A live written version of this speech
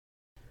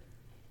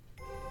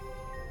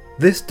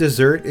This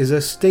dessert is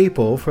a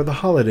staple for the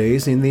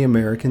holidays in the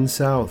American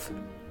South.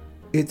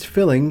 Its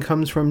filling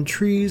comes from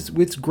trees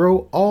which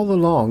grow all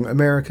along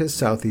America's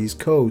southeast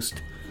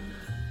coast.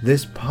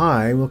 This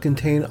pie will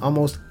contain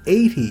almost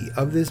 80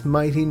 of this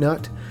mighty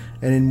nut,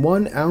 and in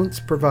 1 ounce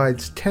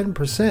provides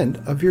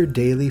 10% of your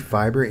daily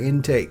fiber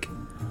intake,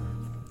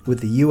 with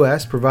the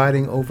U.S.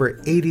 providing over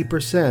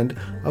 80%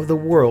 of the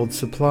world's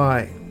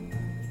supply.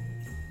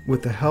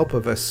 With the help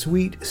of a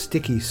sweet,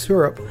 sticky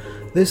syrup,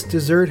 this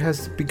dessert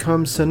has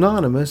become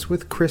synonymous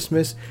with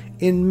Christmas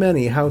in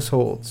many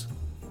households.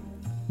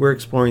 We're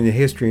exploring the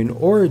history and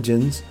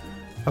origins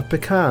of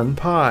pecan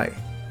pie.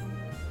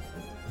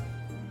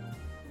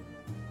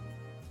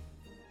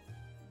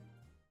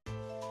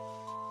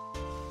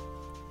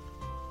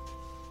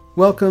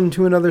 Welcome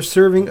to another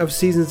serving of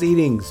Seasons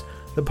Eatings,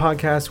 the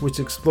podcast which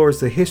explores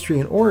the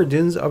history and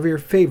origins of your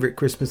favorite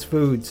Christmas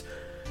foods.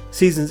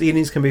 Seasons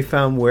Eatings can be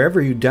found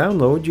wherever you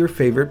download your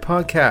favorite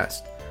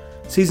podcast.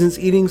 Seasons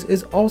Eatings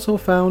is also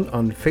found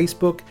on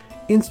Facebook,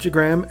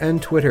 Instagram,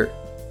 and Twitter.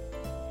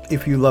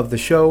 If you love the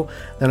show,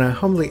 then I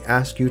humbly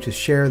ask you to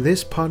share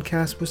this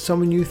podcast with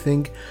someone you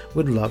think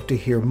would love to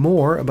hear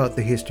more about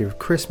the history of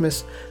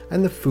Christmas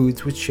and the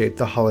foods which shape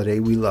the holiday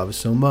we love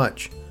so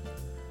much.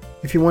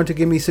 If you want to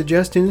give me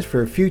suggestions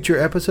for future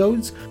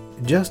episodes,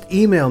 just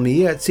email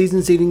me at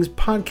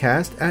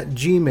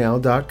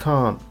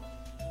seasonseatingspodcast@gmail.com.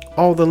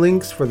 All the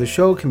links for the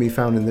show can be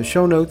found in the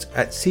show notes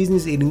at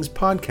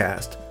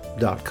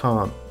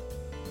seasonseatingspodcast.com.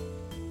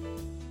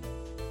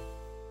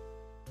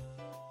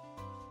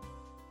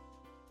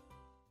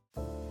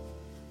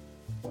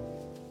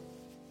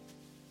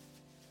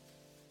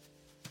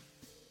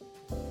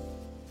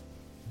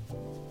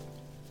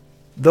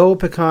 Though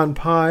pecan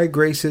pie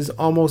graces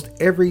almost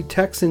every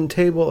Texan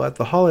table at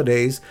the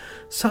holidays,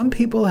 some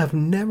people have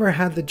never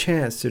had the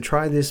chance to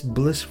try this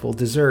blissful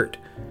dessert.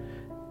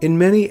 In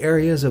many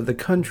areas of the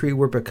country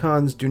where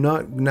pecans do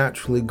not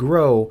naturally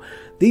grow,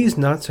 these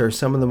nuts are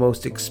some of the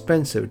most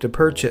expensive to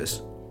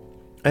purchase.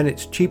 And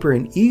it's cheaper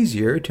and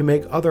easier to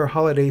make other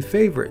holiday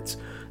favorites,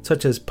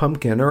 such as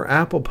pumpkin or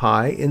apple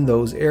pie, in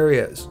those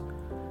areas.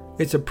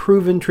 It's a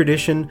proven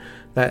tradition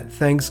that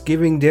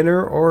Thanksgiving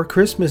dinner or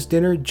Christmas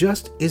dinner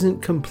just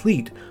isn't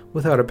complete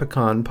without a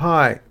pecan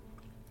pie.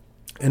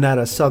 And at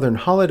a Southern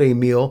holiday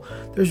meal,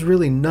 there's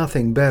really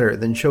nothing better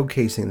than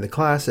showcasing the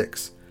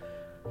classics.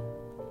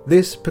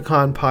 This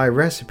pecan pie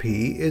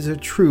recipe is a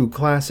true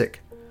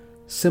classic.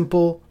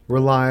 Simple,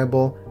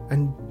 reliable,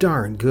 and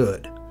darn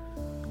good.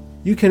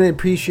 You can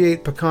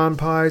appreciate pecan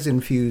pies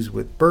infused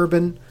with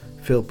bourbon,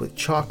 filled with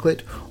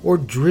chocolate, or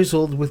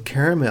drizzled with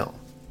caramel.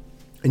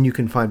 And you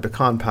can find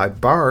pecan pie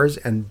bars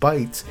and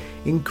bites,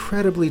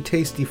 incredibly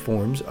tasty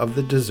forms of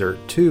the dessert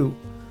too.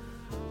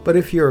 But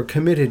if you're a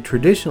committed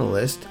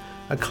traditionalist,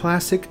 a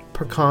classic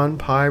pecan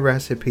pie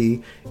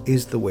recipe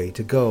is the way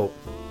to go.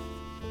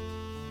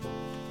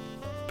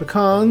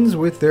 Pecans,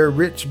 with their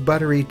rich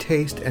buttery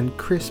taste and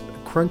crisp,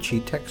 crunchy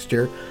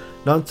texture,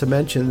 not to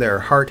mention their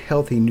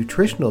heart-healthy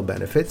nutritional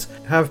benefits,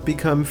 have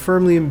become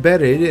firmly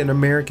embedded in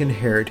American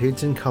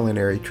heritage and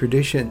culinary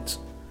traditions.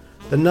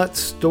 The nut's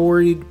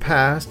storied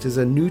past is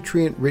a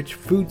nutrient-rich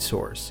food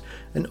source,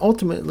 and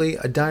ultimately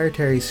a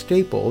dietary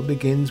staple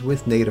begins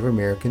with Native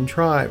American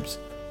tribes,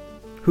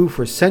 who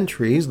for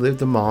centuries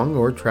lived among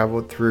or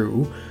traveled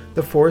through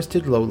the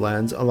forested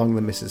lowlands along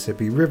the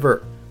Mississippi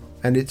River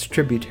and its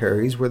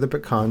tributaries where the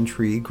pecan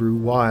tree grew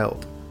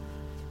wild.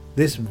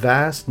 This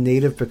vast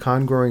native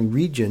pecan-growing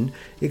region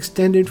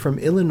extended from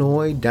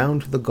Illinois down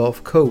to the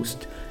Gulf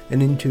Coast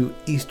and into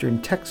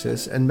eastern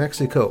Texas and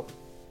Mexico.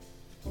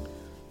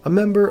 A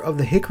member of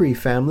the hickory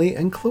family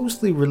and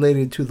closely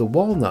related to the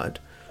walnut,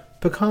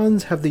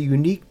 pecans have the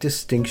unique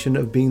distinction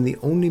of being the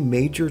only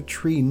major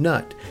tree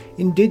nut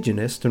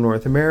indigenous to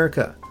North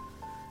America,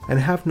 and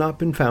have not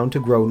been found to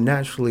grow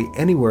naturally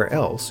anywhere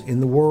else in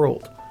the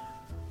world.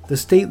 The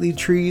stately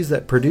trees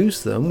that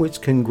produce them, which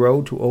can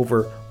grow to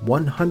over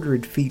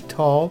 100 feet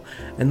tall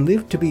and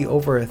live to be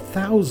over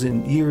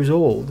 1,000 years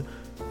old,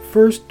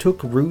 first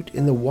took root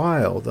in the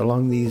wild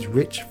along these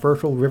rich,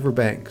 fertile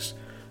riverbanks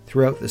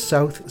throughout the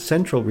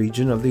south-central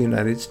region of the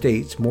United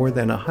States more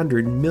than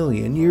 100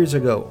 million years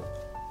ago.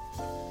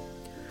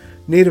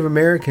 Native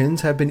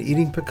Americans have been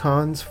eating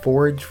pecans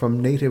foraged from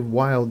native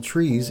wild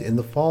trees in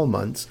the fall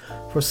months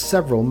for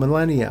several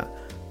millennia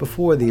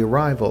before the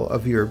arrival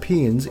of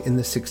Europeans in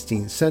the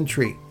 16th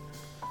century.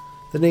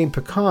 The name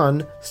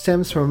pecan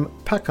stems from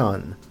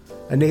pecan,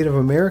 a Native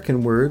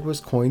American word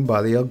was coined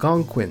by the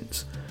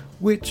Algonquins,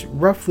 which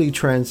roughly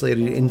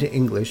translated into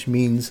English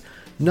means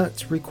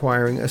nuts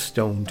requiring a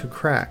stone to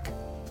crack.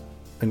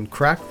 And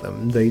crack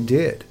them they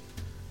did,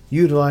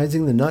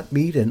 utilizing the nut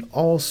meat in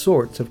all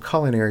sorts of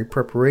culinary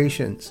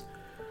preparations.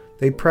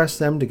 They pressed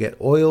them to get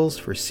oils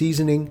for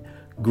seasoning,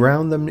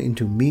 ground them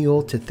into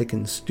meal to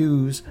thicken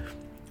stews,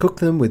 cooked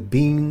them with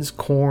beans,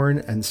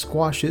 corn, and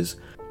squashes,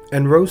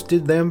 and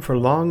roasted them for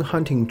long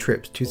hunting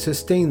trips to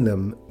sustain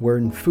them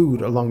when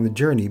food along the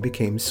journey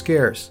became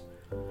scarce.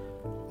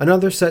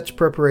 Another such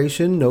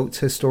preparation, notes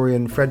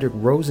historian Frederick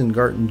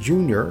Rosengarten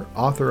Jr.,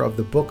 author of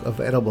the Book of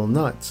Edible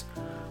Nuts,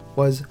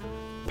 was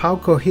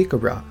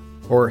paucohikara,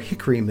 or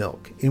hickory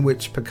milk, in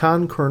which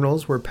pecan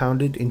kernels were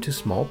pounded into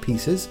small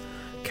pieces,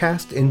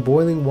 cast in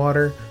boiling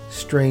water,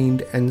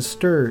 strained, and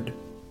stirred.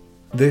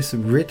 This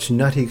rich,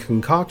 nutty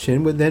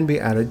concoction would then be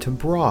added to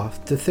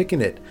broth to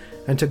thicken it,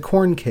 and to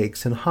corn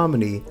cakes and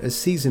hominy as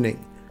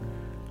seasoning.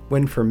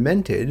 When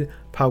fermented,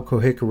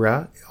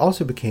 paucohikara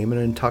also became an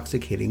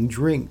intoxicating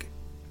drink.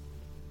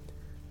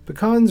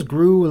 Pecans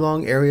grew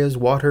along areas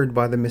watered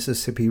by the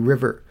Mississippi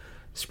River,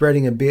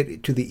 spreading a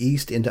bit to the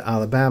east into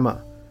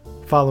Alabama.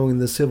 Following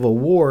the Civil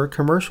War,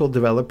 commercial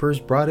developers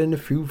brought in a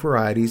few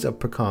varieties of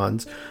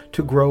pecans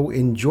to grow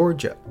in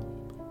Georgia.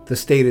 The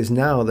state is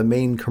now the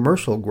main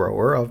commercial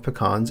grower of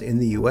pecans in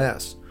the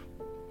U.S.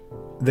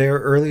 Their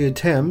early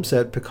attempts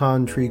at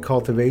pecan tree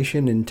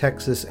cultivation in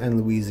Texas and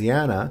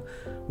Louisiana,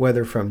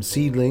 whether from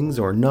seedlings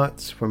or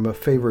nuts from a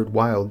favored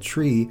wild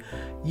tree,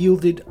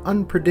 yielded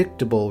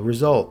unpredictable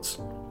results,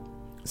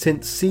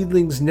 since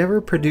seedlings never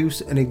produce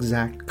an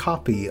exact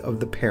copy of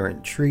the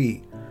parent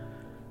tree.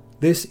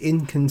 This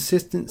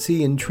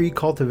inconsistency in tree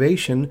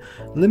cultivation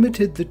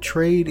limited the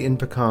trade in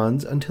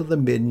pecans until the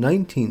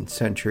mid-19th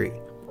century,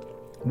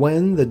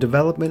 when the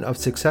development of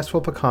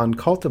successful pecan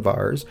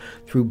cultivars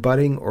through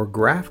budding or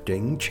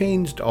grafting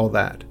changed all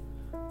that,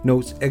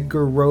 notes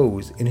Edgar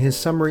Rose in his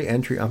summary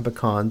entry on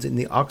pecans in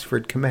the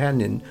Oxford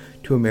Companion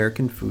to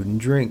American Food and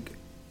Drink.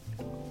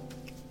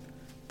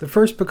 The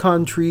first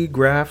pecan tree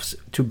grafts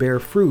to bear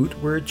fruit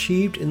were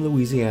achieved in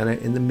Louisiana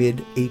in the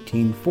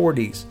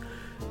mid-1840s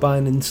by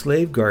an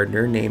enslaved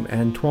gardener named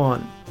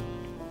Antoine,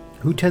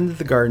 who tended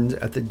the gardens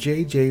at the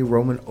J.J.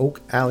 Roman Oak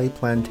Alley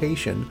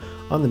Plantation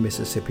on the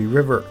Mississippi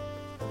River,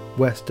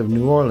 west of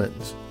New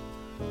Orleans.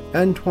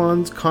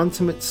 Antoine's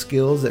consummate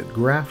skills at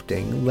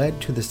grafting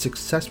led to the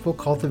successful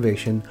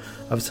cultivation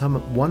of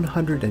some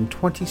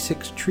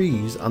 126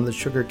 trees on the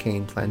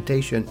sugarcane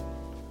plantation.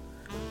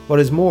 What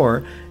is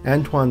more,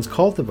 Antoine's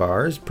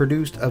cultivars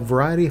produced a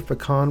variety of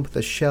pecan with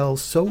a shell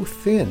so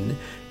thin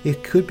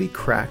it could be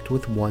cracked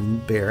with one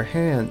bare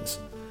hands,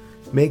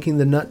 making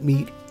the nut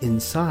meat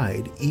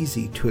inside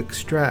easy to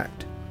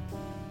extract.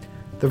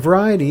 The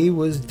variety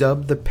was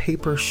dubbed the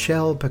paper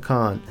shell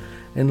pecan,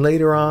 and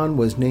later on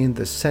was named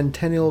the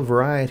Centennial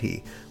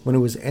variety when it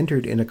was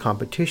entered in a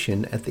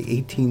competition at the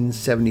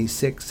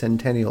 1876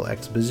 Centennial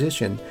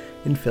Exposition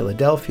in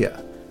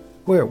Philadelphia,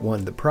 where it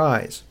won the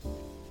prize.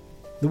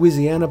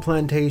 Louisiana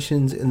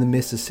plantations in the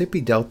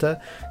Mississippi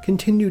Delta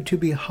continued to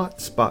be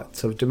hot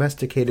spots of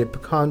domesticated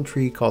pecan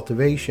tree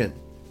cultivation,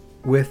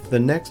 with the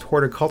next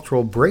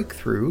horticultural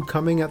breakthrough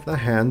coming at the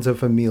hands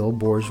of Emile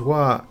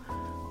Bourgeois,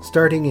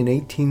 starting in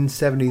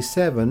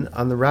 1877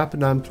 on the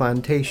Rapidan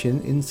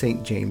plantation in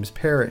St. James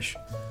Parish.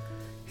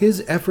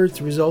 His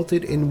efforts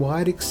resulted in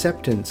wide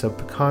acceptance of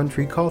pecan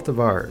tree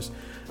cultivars,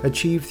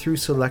 achieved through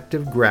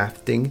selective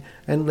grafting,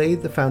 and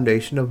laid the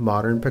foundation of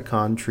modern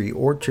pecan tree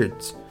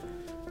orchards.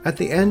 At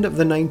the end of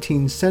the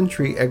 19th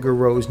century, Edgar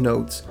Rose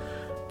notes,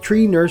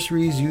 tree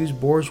nurseries use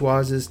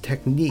Bourgeois's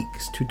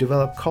techniques to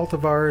develop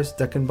cultivars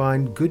that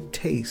combine good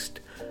taste,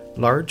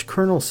 large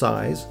kernel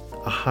size,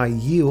 a high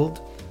yield,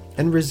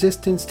 and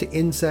resistance to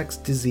insects,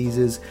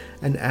 diseases,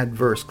 and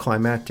adverse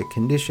climatic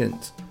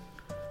conditions.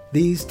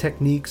 These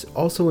techniques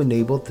also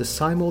enabled the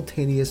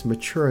simultaneous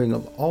maturing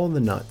of all the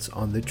nuts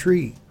on the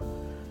tree,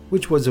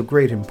 which was of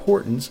great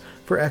importance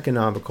for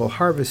economical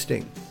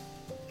harvesting.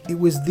 It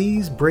was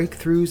these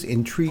breakthroughs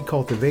in tree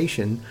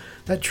cultivation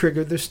that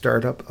triggered the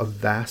startup of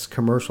vast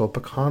commercial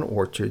pecan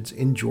orchards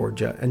in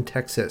Georgia and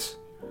Texas,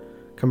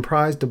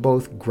 comprised of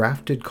both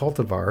grafted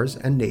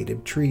cultivars and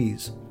native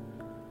trees.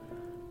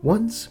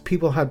 Once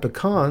people had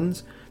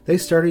pecans, they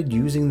started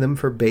using them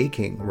for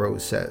baking,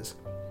 Rose says.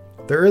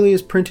 The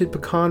earliest printed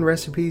pecan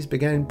recipes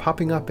began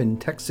popping up in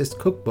Texas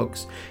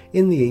cookbooks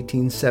in the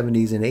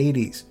 1870s and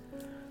 80s.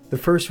 The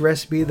first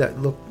recipe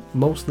that looked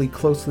mostly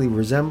closely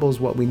resembles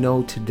what we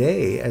know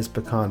today as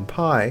pecan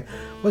pie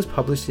was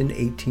published in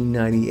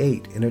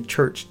 1898 in a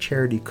church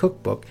charity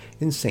cookbook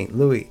in St.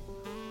 Louis,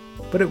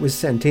 but it was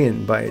sent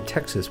in by a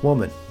Texas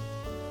woman.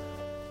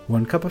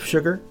 1 cup of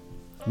sugar,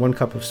 1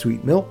 cup of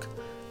sweet milk,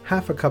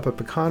 half a cup of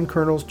pecan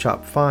kernels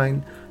chopped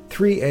fine,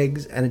 3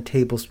 eggs, and a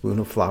tablespoon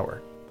of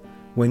flour.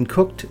 When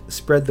cooked,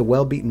 spread the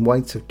well-beaten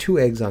whites of 2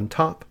 eggs on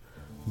top,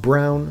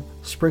 brown,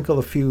 sprinkle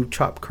a few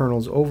chopped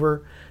kernels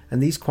over,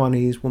 and these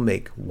quantities will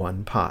make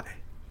 1 pie.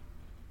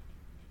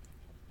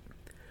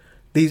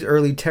 These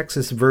early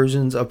Texas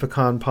versions of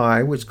pecan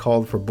pie, which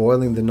called for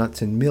boiling the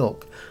nuts in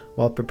milk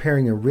while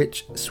preparing a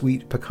rich,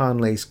 sweet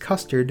pecan-lace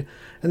custard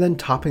and then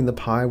topping the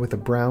pie with a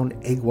brown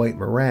egg white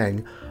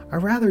meringue, are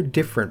rather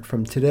different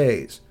from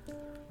today's,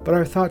 but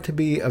are thought to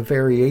be a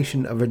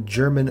variation of a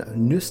German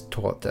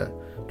Nusstorte,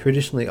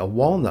 traditionally a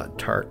walnut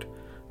tart,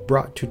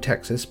 brought to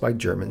Texas by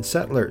German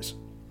settlers.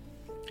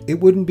 It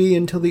wouldn't be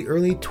until the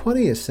early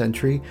 20th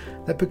century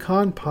that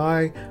pecan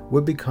pie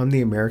would become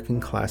the American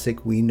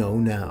classic we know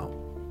now.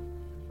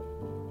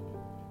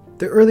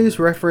 The earliest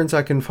reference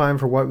I can find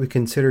for what we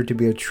consider to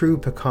be a true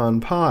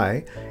pecan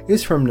pie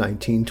is from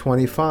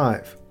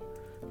 1925,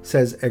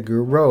 says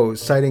Edgar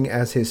Rose, citing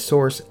as his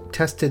source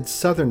Tested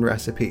Southern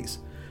Recipes,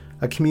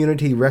 a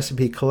community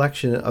recipe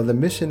collection of the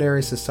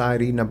Missionary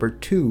Society No.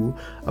 2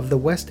 of the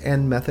West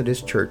End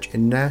Methodist Church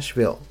in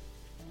Nashville.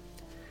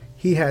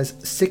 He has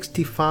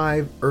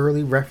 65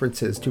 early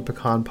references to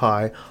pecan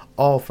pie,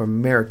 all from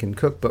American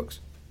cookbooks.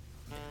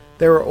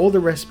 There are older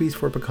recipes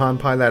for pecan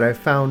pie that I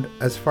found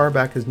as far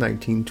back as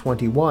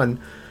 1921,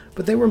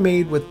 but they were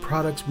made with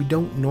products we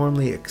don't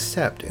normally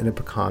accept in a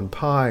pecan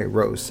pie,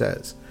 Rose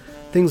says.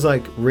 Things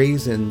like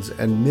raisins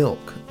and milk,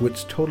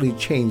 which totally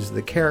changed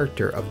the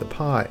character of the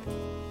pie.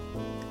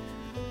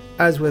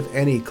 As with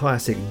any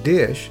classic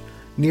dish,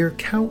 near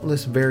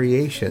countless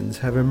variations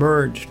have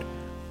emerged.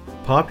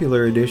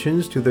 Popular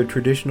additions to the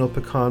traditional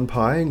pecan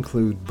pie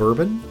include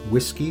bourbon,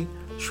 whiskey,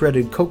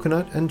 shredded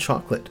coconut, and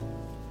chocolate.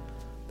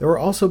 There are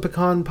also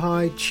pecan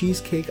pie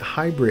cheesecake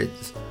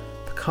hybrids,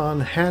 pecan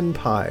hand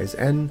pies,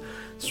 and,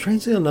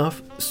 strangely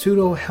enough,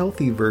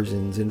 pseudo-healthy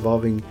versions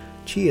involving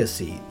chia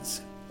seeds.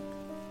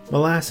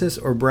 Molasses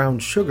or brown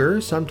sugar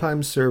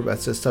sometimes serve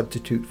as a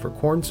substitute for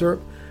corn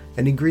syrup,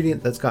 an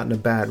ingredient that's gotten a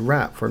bad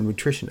rap for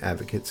nutrition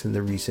advocates in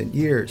the recent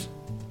years.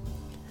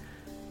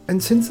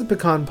 And since the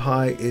pecan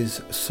pie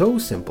is so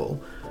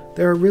simple,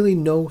 there are really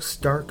no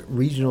stark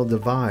regional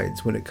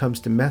divides when it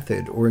comes to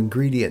method or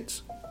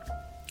ingredients.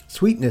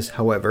 Sweetness,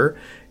 however,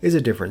 is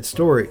a different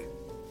story.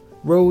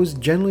 Rose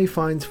generally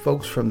finds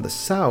folks from the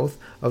south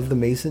of the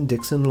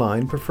Mason-Dixon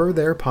line prefer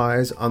their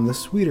pies on the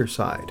sweeter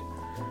side,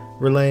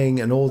 relaying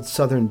an old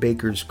Southern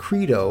baker's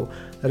credo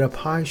that a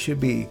pie should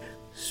be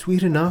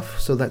sweet enough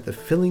so that the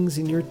fillings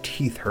in your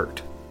teeth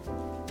hurt.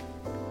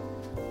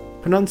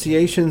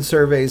 Pronunciation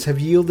surveys have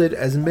yielded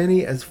as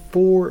many as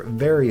 4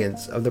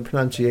 variants of the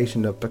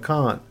pronunciation of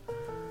pecan.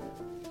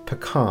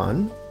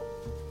 Pecan,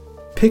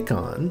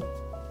 pecan,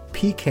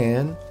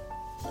 pecan,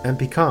 and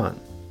pecan.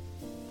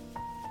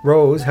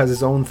 Rose has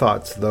his own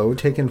thoughts, though,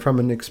 taken from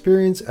an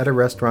experience at a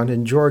restaurant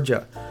in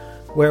Georgia,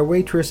 where a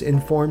waitress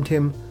informed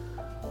him,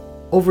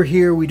 "Over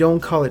here we don't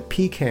call it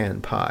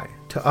pecan pie.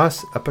 To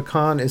us, a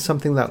pecan is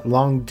something that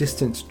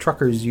long-distance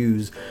truckers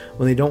use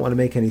when they don't want to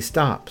make any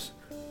stops.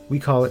 We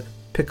call it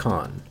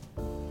pecan."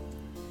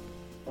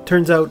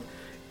 Turns out,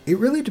 it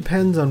really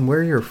depends on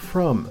where you're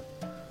from.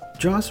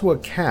 Joshua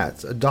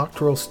Katz, a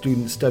doctoral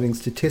student studying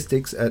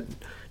statistics at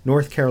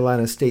North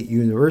Carolina State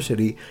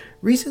University,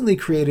 recently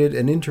created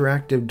an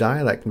interactive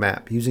dialect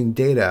map using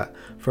data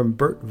from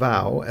Bert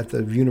Vow at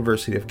the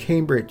University of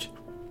Cambridge.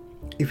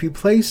 If you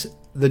place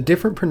the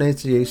different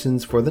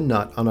pronunciations for the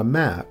nut on a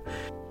map,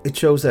 it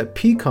shows that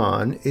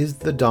pecan is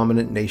the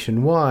dominant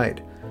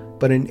nationwide,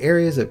 but in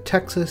areas of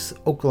Texas,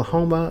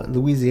 Oklahoma,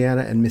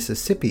 Louisiana, and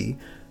Mississippi,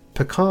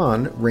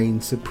 pecan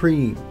reigns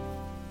supreme.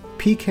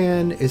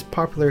 Pecan is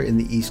popular in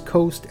the East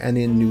Coast and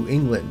in New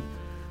England,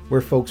 where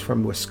folks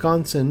from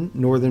Wisconsin,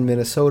 northern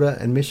Minnesota,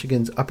 and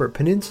Michigan's Upper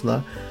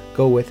Peninsula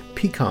go with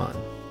pecan.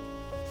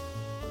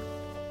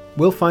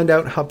 We'll find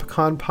out how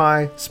pecan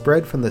pie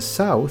spread from the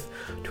South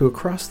to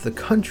across the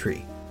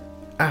country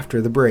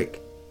after the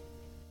break.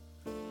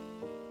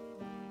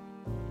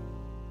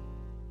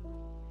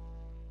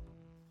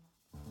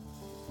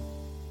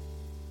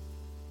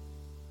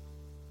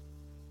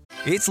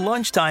 It's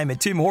lunchtime at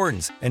Tim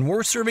Hortons, and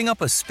we're serving up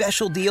a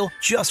special deal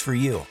just for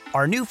you.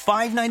 Our new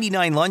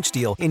 $5.99 lunch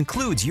deal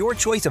includes your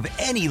choice of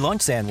any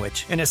lunch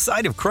sandwich and a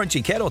side of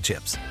crunchy kettle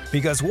chips.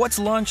 Because what's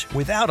lunch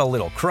without a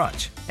little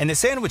crunch? And the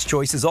sandwich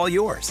choice is all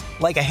yours,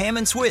 like a ham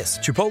and Swiss,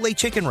 Chipotle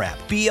chicken wrap,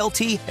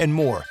 BLT, and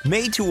more,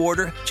 made to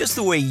order just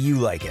the way you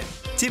like it.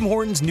 Tim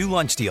Hortons' new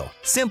lunch deal.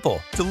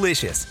 Simple,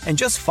 delicious, and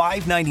just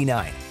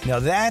 $5.99. Now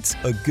that's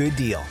a good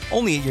deal.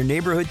 Only at your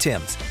neighborhood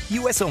Tim's.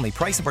 U.S. only.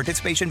 Price and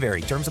participation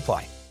vary. Terms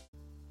apply.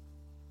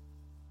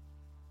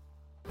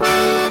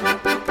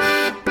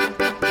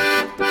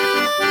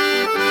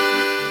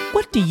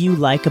 What do you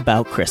like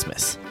about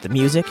Christmas? The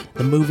music,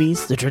 the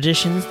movies, the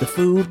traditions, the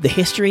food, the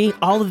history,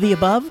 all of the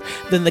above?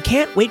 Then the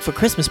Can't Wait for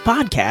Christmas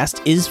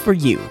podcast is for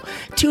you.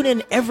 Tune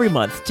in every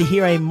month to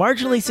hear a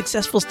marginally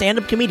successful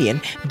stand-up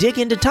comedian dig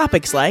into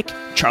topics like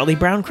Charlie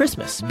Brown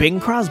Christmas, Bing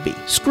Crosby,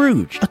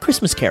 Scrooge, A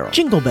Christmas Carol,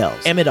 Jingle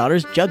Bells, Emmett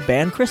Otter's Jug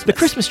Band Christmas, The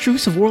Christmas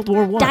Truce of World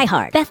War I, Die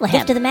Hard,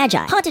 Bethlehem, Gift of the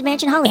Magi, Haunted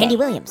Mansion Holiday, Andy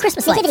Williams,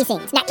 Christmas Lights, Nativity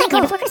Scenes, Nat King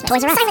Cole, Before Christmas,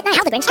 Toys R Us, Silent Night,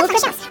 How the Grinch Stole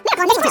Christmas,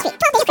 Miracle on Christmas Tree,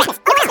 12 Days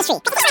of Christmas, The Christmas Tree.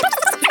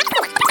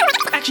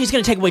 Actually, it's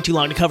going to take way too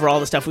long to cover all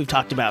the stuff we've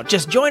talked about.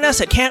 Just join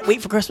us at Can't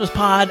Wait for Christmas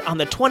Pod on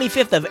the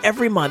 25th of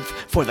every month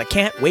for the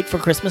Can't Wait for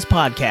Christmas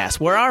podcast,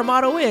 where our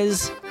motto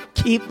is,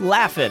 keep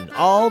laughing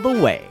all the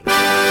way.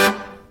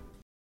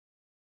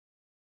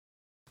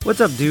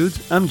 What's up,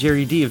 dudes? I'm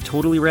Jerry D of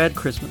Totally Rad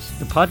Christmas,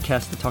 the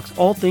podcast that talks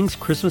all things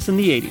Christmas in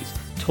the 80s.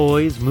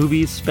 Toys,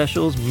 movies,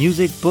 specials,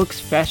 music, books,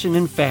 fashion,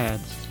 and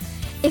fads.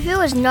 If it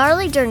was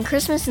gnarly during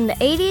Christmas in the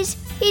 80s,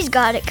 he's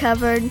got it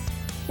covered.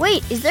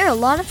 Wait, is there a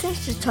lot of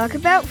things to talk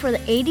about for the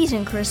 80s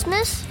and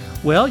Christmas?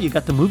 Well, you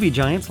got the movie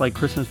giants like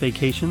Christmas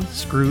Vacation,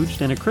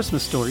 Scrooged, and A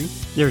Christmas Story.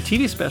 There are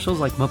TV specials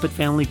like Muppet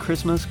Family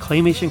Christmas,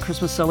 Claymation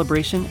Christmas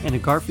Celebration, and a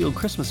Garfield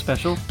Christmas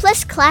Special.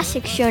 Plus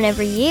classics shown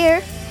every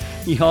year.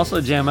 You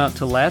also jam out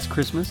to Last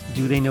Christmas,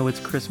 Do They Know It's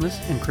Christmas,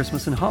 and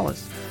Christmas in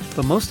Hollis.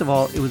 But most of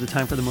all, it was a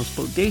time for the most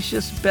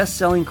bodacious,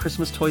 best-selling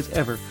Christmas toys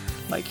ever,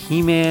 like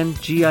He-Man,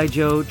 G.I.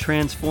 Joe,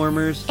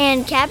 Transformers,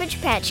 And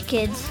Cabbage Patch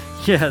Kids.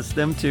 Yes,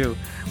 them too.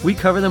 We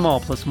cover them all,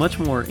 plus much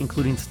more,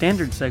 including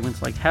standard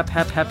segments like Hap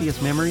Hap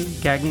Happiest Memory,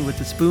 Gag Me with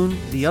the Spoon,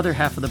 The Other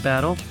Half of the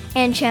Battle,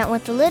 And Chant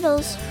with the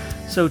Littles.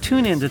 So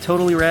tune in to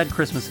Totally Rad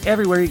Christmas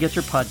everywhere you get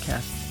your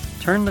podcasts.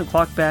 Turn the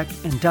clock back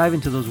and dive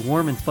into those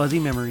warm and fuzzy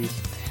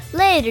memories.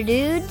 Later,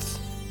 dudes.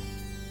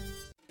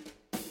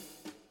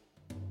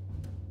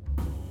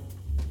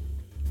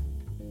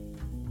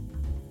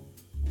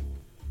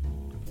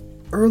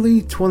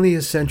 Early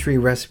 20th century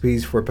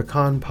recipes for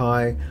pecan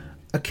pie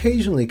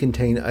occasionally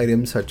contain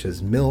items such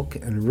as milk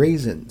and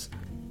raisins,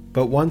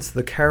 but once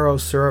the Karo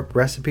syrup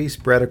recipe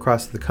spread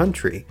across the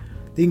country,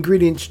 the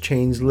ingredients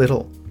changed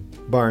little,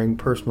 barring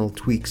personal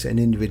tweaks and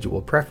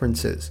individual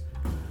preferences.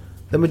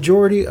 The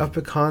majority of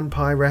pecan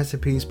pie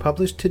recipes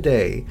published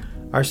today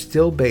are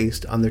still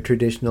based on the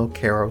traditional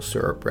Karo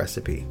syrup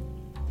recipe.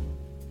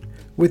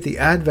 With the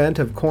advent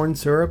of corn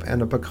syrup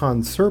and a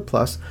pecan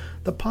surplus,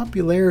 the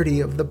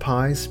popularity of the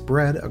pie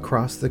spread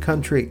across the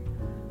country.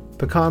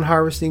 Pecan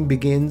harvesting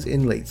begins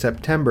in late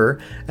September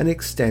and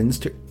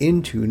extends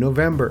into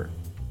November,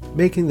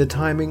 making the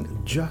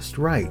timing just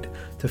right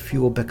to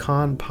fuel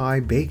pecan pie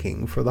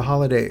baking for the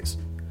holidays.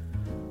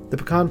 The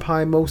pecan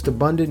pie most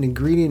abundant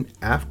ingredient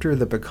after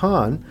the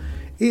pecan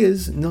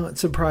is, not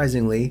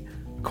surprisingly,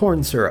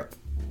 corn syrup.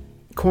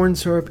 Corn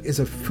syrup is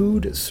a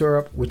food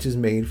syrup which is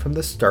made from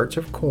the starch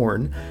of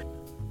corn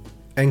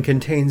and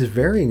contains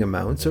varying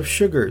amounts of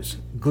sugars,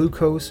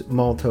 glucose,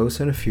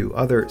 maltose, and a few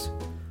others.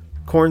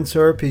 Corn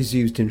syrup is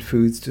used in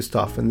foods to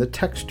soften the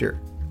texture,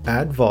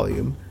 add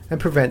volume, and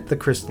prevent the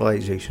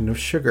crystallization of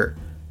sugar,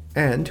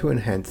 and to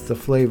enhance the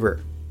flavor.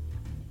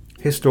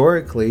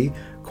 Historically,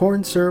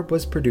 corn syrup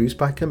was produced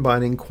by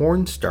combining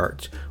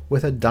cornstarch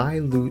with a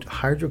dilute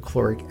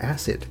hydrochloric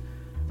acid,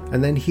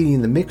 and then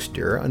heating the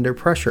mixture under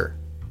pressure.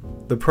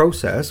 The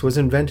process was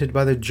invented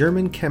by the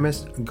German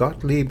chemist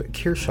Gottlieb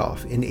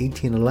Kirchhoff in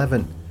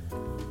 1811.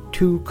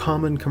 Two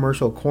common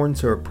commercial corn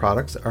syrup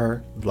products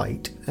are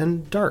light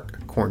and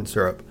dark corn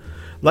syrup.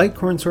 Light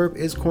corn syrup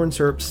is corn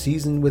syrup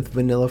seasoned with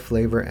vanilla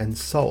flavor and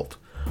salt,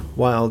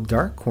 while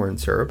dark corn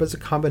syrup is a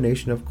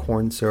combination of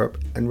corn syrup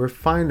and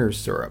refiner's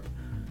syrup,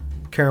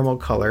 caramel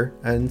color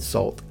and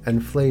salt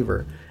and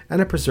flavor,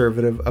 and a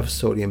preservative of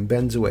sodium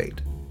benzoate.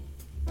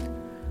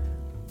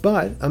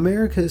 But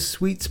America's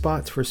sweet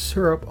spots for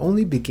syrup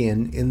only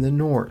begin in the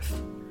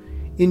north.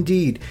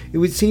 Indeed, it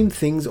would seem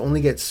things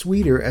only get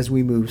sweeter as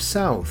we move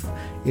south.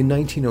 In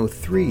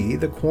 1903,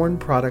 the Corn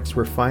Products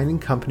Refining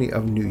Company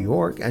of New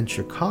York and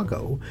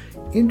Chicago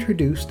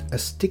introduced a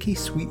sticky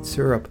sweet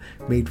syrup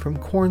made from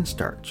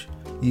cornstarch,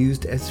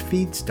 used as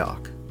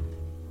feedstock.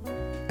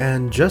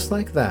 And just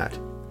like that,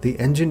 the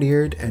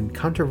engineered and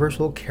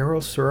controversial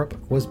Karo syrup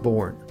was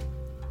born.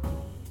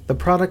 The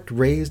product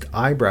raised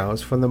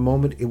eyebrows from the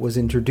moment it was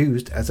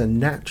introduced as a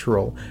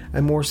natural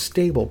and more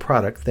stable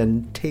product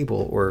than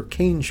table or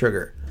cane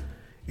sugar.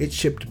 It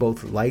shipped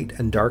both light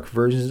and dark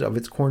versions of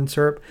its corn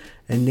syrup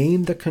and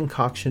named the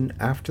concoction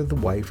after the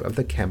wife of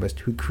the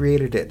chemist who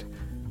created it,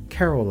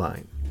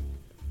 Caroline.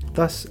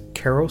 Thus,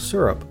 Karo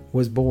syrup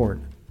was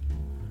born.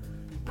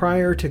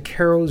 Prior to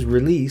Karo's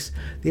release,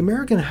 the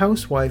American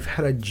housewife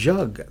had a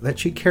jug that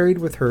she carried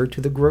with her to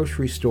the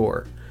grocery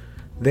store.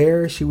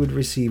 There she would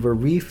receive a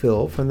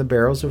refill from the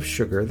barrels of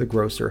sugar the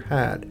grocer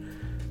had.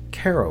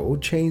 Karo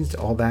changed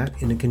all that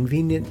in a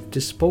convenient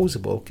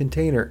disposable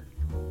container.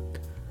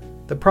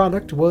 The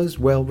product was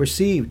well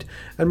received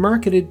and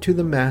marketed to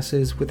the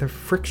masses with a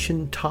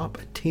friction top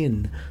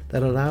tin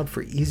that allowed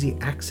for easy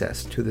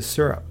access to the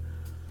syrup.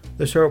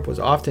 The syrup was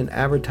often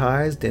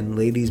advertised in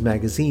ladies'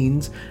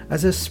 magazines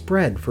as a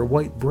spread for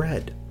white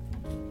bread.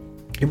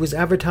 It was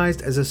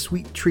advertised as a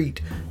sweet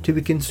treat to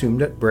be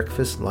consumed at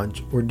breakfast,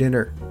 lunch, or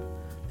dinner.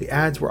 The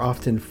ads were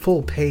often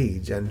full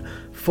page and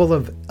full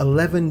of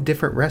 11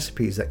 different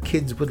recipes that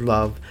kids would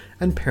love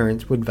and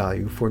parents would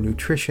value for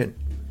nutrition.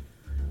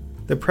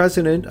 The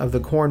president of the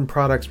Corn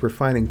Products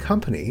Refining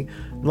Company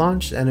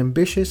launched an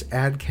ambitious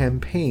ad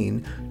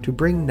campaign to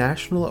bring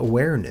national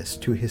awareness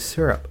to his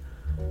syrup.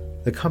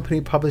 The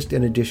company published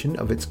an edition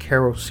of its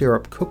Karo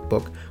Syrup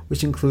cookbook,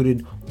 which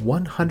included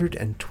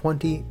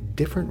 120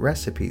 different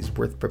recipes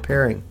worth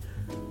preparing.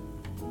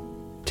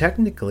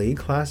 Technically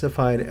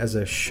classified as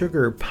a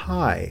sugar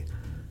pie,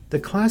 the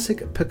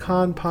classic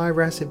pecan pie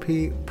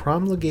recipe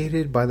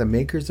promulgated by the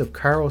makers of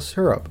Karo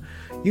syrup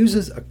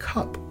uses a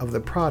cup of the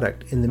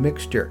product in the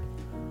mixture,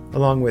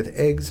 along with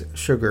eggs,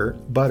 sugar,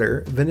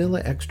 butter,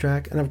 vanilla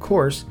extract, and of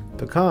course,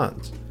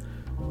 pecans.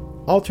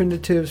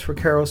 Alternatives for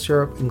Karo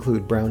syrup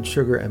include brown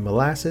sugar and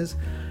molasses,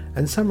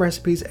 and some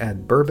recipes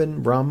add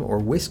bourbon, rum, or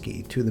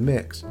whiskey to the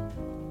mix.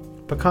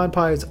 Pecan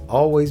pie is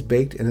always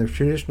baked in a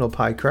traditional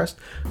pie crust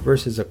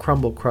versus a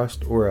crumble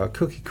crust or a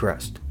cookie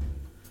crust.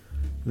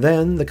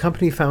 Then, the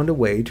company found a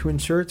way to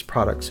ensure its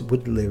products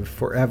would live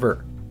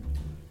forever.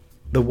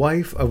 The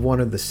wife of one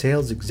of the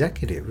sales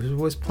executives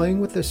was playing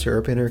with the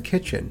syrup in her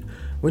kitchen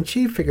when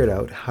she figured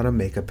out how to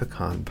make a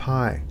pecan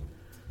pie.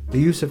 The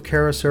use of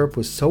Karo syrup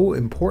was so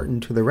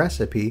important to the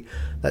recipe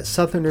that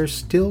Southerners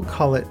still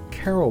call it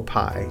Karo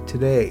pie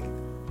today.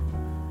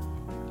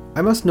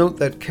 I must note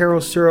that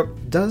Karo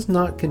syrup does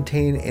not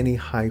contain any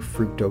high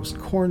fructose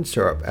corn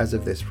syrup as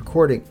of this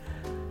recording.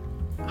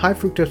 High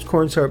fructose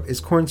corn syrup is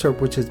corn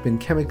syrup which has been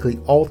chemically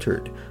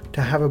altered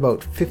to have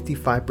about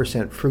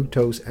 55%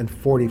 fructose and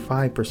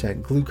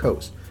 45%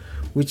 glucose,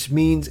 which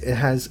means it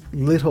has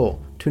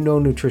little to no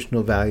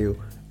nutritional value,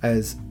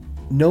 as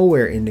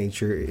nowhere in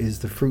nature is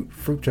the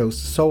fructose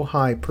so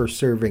high per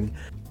serving,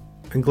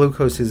 and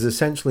glucose is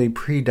essentially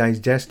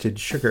pre-digested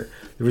sugar,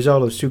 the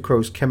result of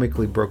sucrose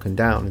chemically broken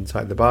down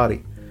inside the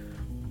body.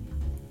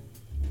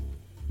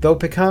 Though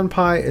pecan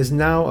pie is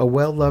now a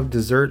well-loved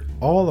dessert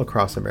all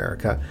across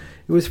America,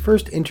 it was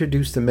first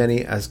introduced to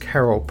many as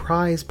Karo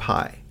Prize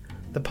Pie.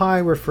 The pie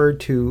referred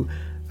to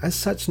as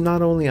such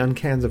not only on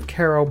cans of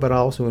Karo but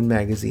also in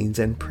magazines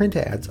and print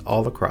ads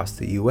all across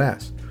the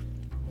US,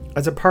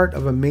 as a part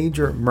of a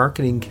major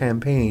marketing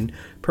campaign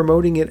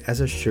promoting it as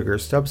a sugar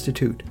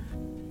substitute.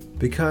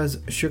 Because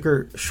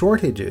sugar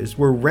shortages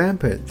were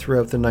rampant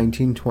throughout the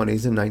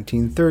 1920s and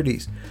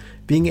 1930s,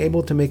 being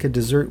able to make a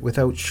dessert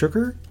without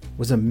sugar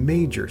was a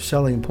major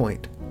selling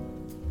point.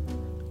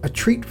 A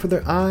treat for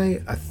the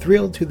eye, a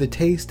thrill to the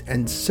taste,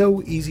 and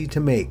so easy to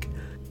make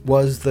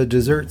was the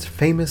dessert's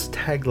famous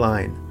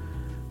tagline.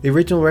 The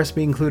original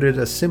recipe included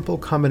a simple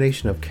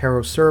combination of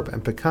Karo syrup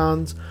and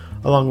pecans,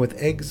 along with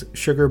eggs,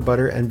 sugar,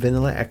 butter, and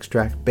vanilla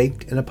extract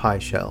baked in a pie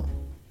shell.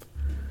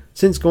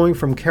 Since going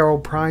from Karo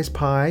Prize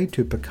Pie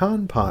to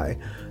pecan pie,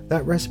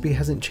 that recipe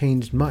hasn't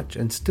changed much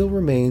and still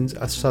remains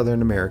a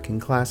Southern American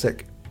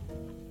classic.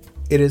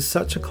 It is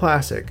such a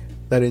classic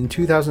that in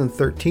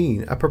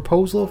 2013, a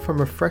proposal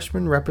from a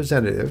freshman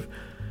representative,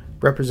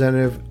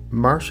 Representative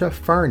Marcia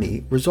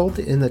Farney,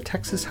 resulted in the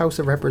Texas House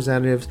of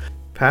Representatives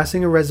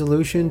passing a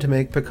resolution to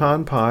make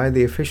pecan pie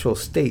the official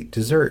state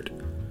dessert.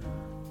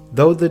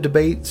 Though the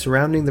debate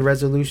surrounding the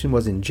resolution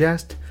was in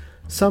jest,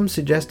 some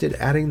suggested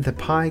adding the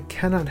pie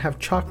cannot have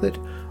chocolate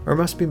or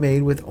must be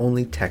made with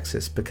only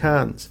Texas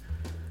pecans.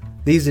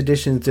 These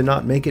additions did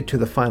not make it to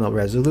the final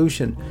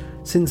resolution.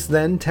 Since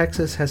then,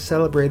 Texas has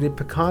celebrated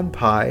pecan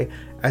pie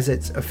as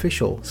its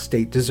official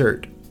state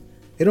dessert.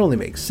 It only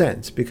makes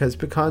sense because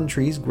pecan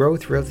trees grow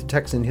throughout the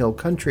Texan Hill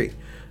Country,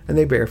 and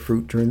they bear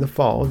fruit during the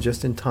fall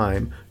just in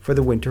time for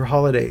the winter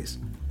holidays.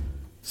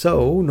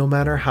 So, no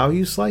matter how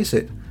you slice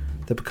it,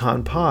 the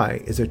pecan pie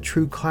is a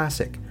true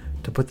classic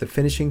to put the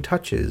finishing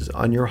touches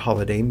on your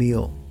holiday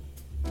meal.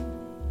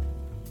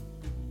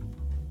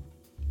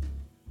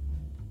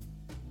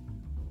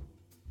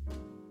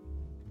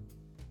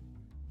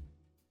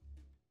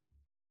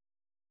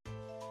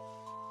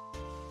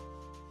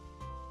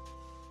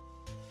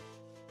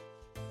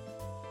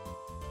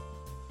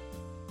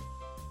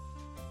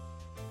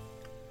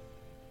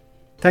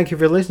 Thank you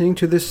for listening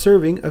to this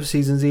serving of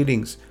Seasons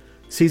Eatings.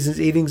 Seasons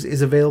Eatings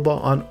is available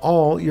on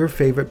all your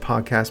favorite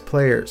podcast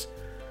players.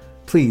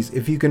 Please,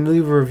 if you can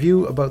leave a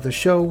review about the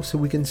show so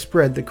we can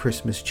spread the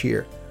Christmas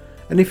cheer.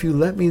 And if you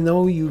let me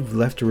know you've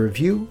left a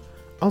review,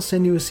 I'll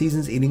send you a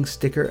Seasons Eatings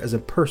sticker as a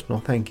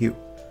personal thank you.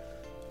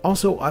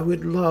 Also, I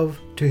would love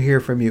to hear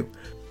from you.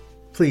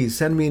 Please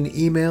send me an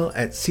email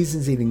at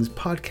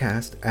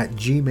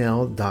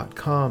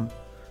seasonseatingspodcast@gmail.com.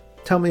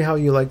 Tell me how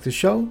you like the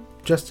show,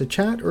 just a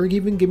chat, or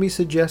even give me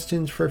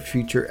suggestions for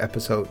future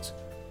episodes.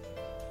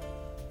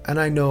 And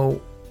I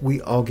know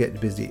we all get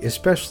busy,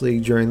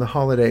 especially during the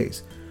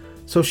holidays.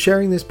 So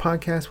sharing this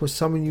podcast with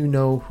someone you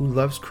know who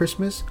loves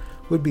Christmas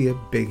would be a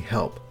big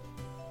help.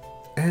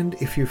 And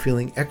if you're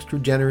feeling extra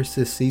generous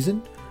this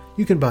season,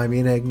 you can buy me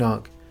an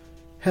eggnog.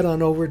 Head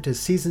on over to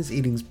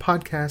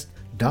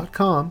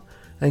seasonseatingspodcast.com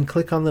and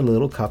click on the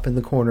little cup in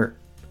the corner.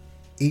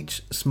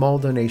 Each small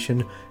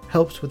donation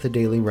helps with the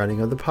daily running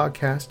of the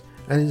podcast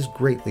and is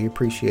greatly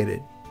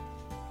appreciated.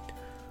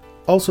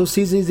 Also,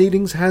 Seasons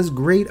Eatings has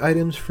great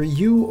items for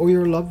you or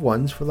your loved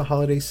ones for the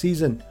holiday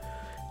season.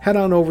 Head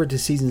on over to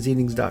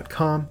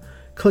seasonseatings.com,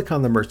 click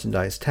on the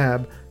merchandise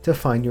tab to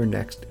find your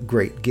next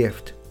great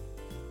gift.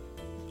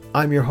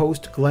 I'm your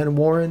host, Glenn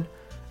Warren,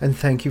 and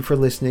thank you for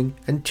listening,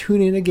 and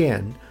tune in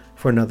again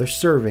for another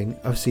serving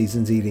of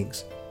Seasons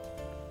Eatings.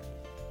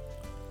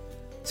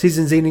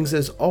 Seasons Eatings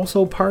is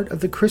also part of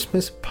the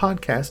Christmas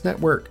Podcast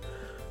Network.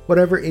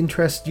 Whatever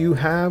interest you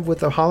have with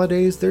the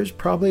holidays, there's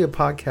probably a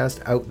podcast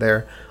out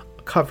there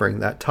covering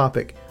that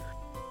topic.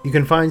 You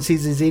can find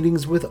Seasons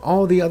Eatings with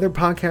all the other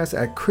podcasts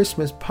at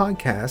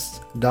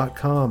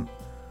christmaspodcasts.com.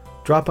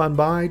 Drop on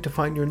by to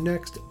find your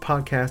next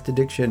podcast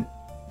addiction.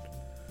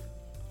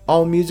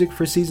 All music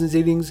for Seasons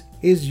Eatings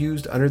is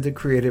used under the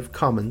Creative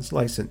Commons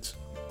license.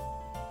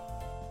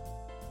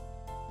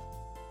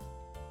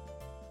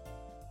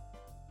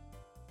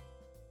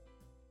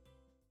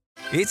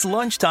 It's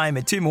lunchtime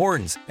at Tim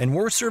Hortons, and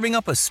we're serving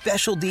up a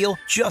special deal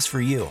just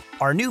for you.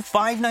 Our new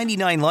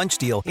 $5.99 lunch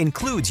deal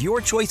includes your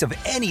choice of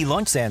any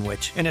lunch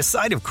sandwich and a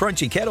side of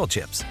crunchy kettle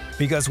chips.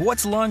 Because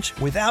what's lunch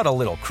without a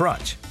little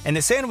crunch? And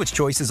the sandwich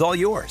choice is all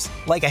yours,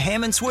 like a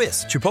ham and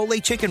Swiss,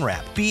 Chipotle chicken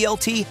wrap,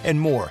 BLT, and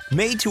more,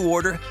 made to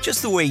order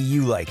just the way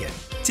you like it.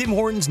 Tim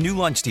Hortons' new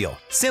lunch deal.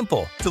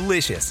 Simple,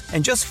 delicious,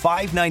 and just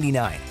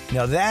 $5.99.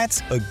 Now that's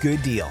a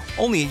good deal.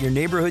 Only at your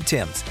neighborhood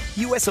Tim's.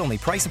 U.S. only.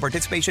 Price and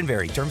participation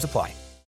vary. Terms apply.